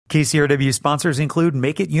KCRW sponsors include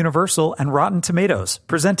Make It Universal and Rotten Tomatoes,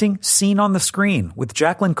 presenting Scene on the Screen with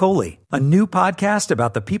Jacqueline Coley, a new podcast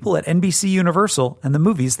about the people at NBC Universal and the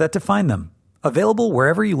movies that define them. Available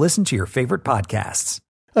wherever you listen to your favorite podcasts.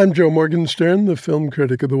 I'm Joe Morgenstern, the film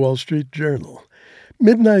critic of the Wall Street Journal.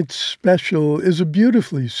 Midnight Special is a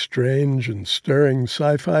beautifully strange and stirring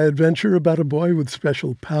sci-fi adventure about a boy with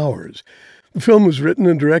special powers. The film was written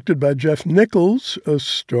and directed by Jeff Nichols, a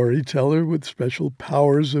storyteller with special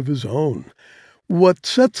powers of his own. What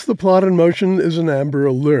sets the plot in motion is an Amber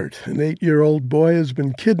Alert. An 8-year-old boy has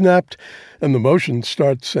been kidnapped, and the motion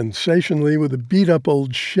starts sensationally with a beat-up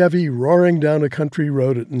old Chevy roaring down a country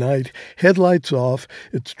road at night, headlights off,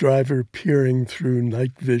 its driver peering through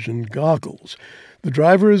night vision goggles. The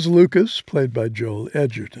driver is Lucas, played by Joel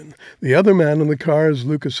Edgerton. The other man in the car is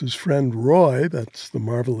Lucas's friend Roy, that's the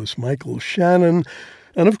marvelous Michael Shannon.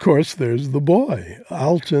 And of course, there's the boy,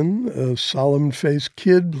 Alton, a solemn-faced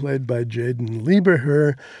kid played by Jaden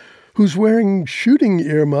Lieberher, who's wearing shooting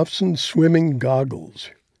earmuffs and swimming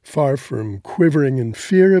goggles. Far from quivering in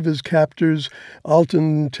fear of his captors,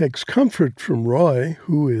 Alton takes comfort from Roy,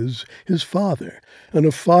 who is his father, and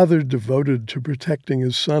a father devoted to protecting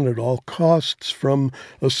his son at all costs from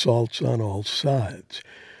assaults on all sides.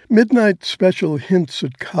 Midnight Special hints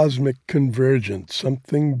at cosmic convergence.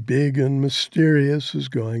 Something big and mysterious is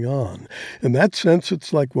going on. In that sense,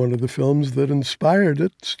 it's like one of the films that inspired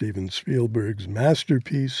it, Steven Spielberg's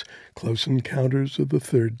masterpiece, Close Encounters of the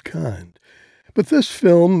Third Kind. But this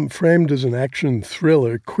film, framed as an action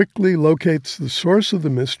thriller, quickly locates the source of the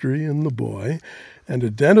mystery in the boy and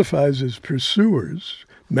identifies his pursuers,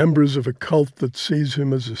 members of a cult that sees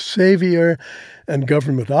him as a savior, and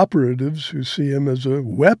government operatives who see him as a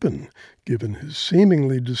weapon, given his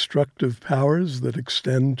seemingly destructive powers that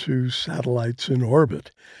extend to satellites in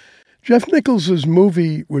orbit. Jeff Nichols'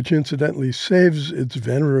 movie, which incidentally saves its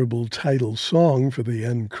venerable title song for the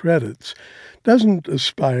end credits, doesn't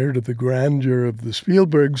aspire to the grandeur of the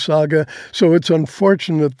Spielberg saga, so it's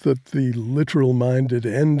unfortunate that the literal-minded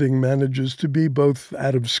ending manages to be both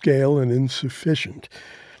out of scale and insufficient.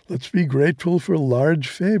 Let's be grateful for large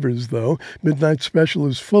favors, though. Midnight Special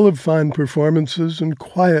is full of fine performances and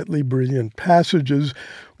quietly brilliant passages,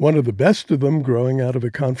 one of the best of them growing out of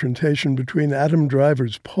a confrontation between Adam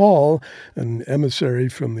Driver's Paul, an emissary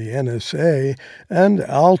from the NSA, and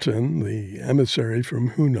Alton, the emissary from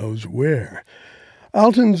who knows where.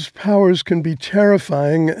 Alton's powers can be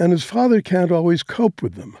terrifying, and his father can't always cope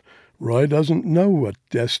with them. Roy doesn't know what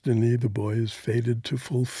destiny the boy is fated to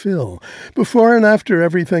fulfill. Before and after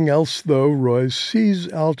everything else, though, Roy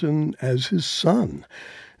sees Alton as his son,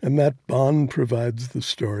 and that bond provides the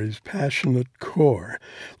story's passionate core.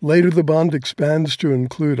 Later, the bond expands to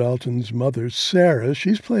include Alton's mother, Sarah.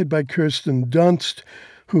 She's played by Kirsten Dunst,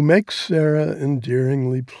 who makes Sarah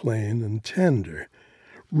endearingly plain and tender.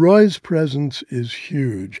 Roy's presence is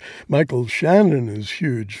huge. Michael Shannon is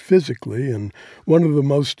huge physically and one of the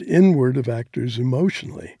most inward of actors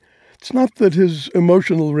emotionally. It's not that his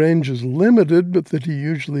emotional range is limited, but that he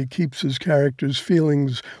usually keeps his character's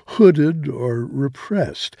feelings hooded or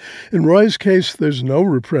repressed. In Roy's case, there's no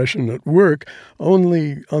repression at work,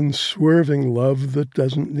 only unswerving love that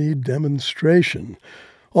doesn't need demonstration.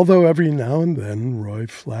 Although every now and then Roy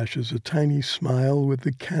flashes a tiny smile with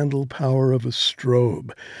the candle power of a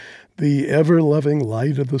strobe. The ever-loving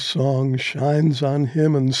light of the song shines on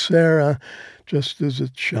him and Sarah, just as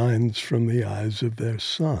it shines from the eyes of their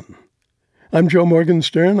son. I'm Joe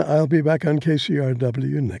Morgenstern. I'll be back on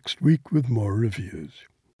KCRW next week with more reviews.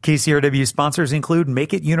 KCRW sponsors include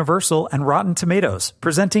Make It Universal and Rotten Tomatoes,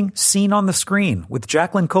 presenting Scene on the Screen with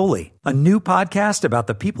Jacqueline Coley, a new podcast about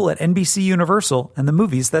the people at NBC Universal and the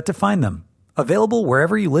movies that define them. Available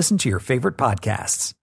wherever you listen to your favorite podcasts.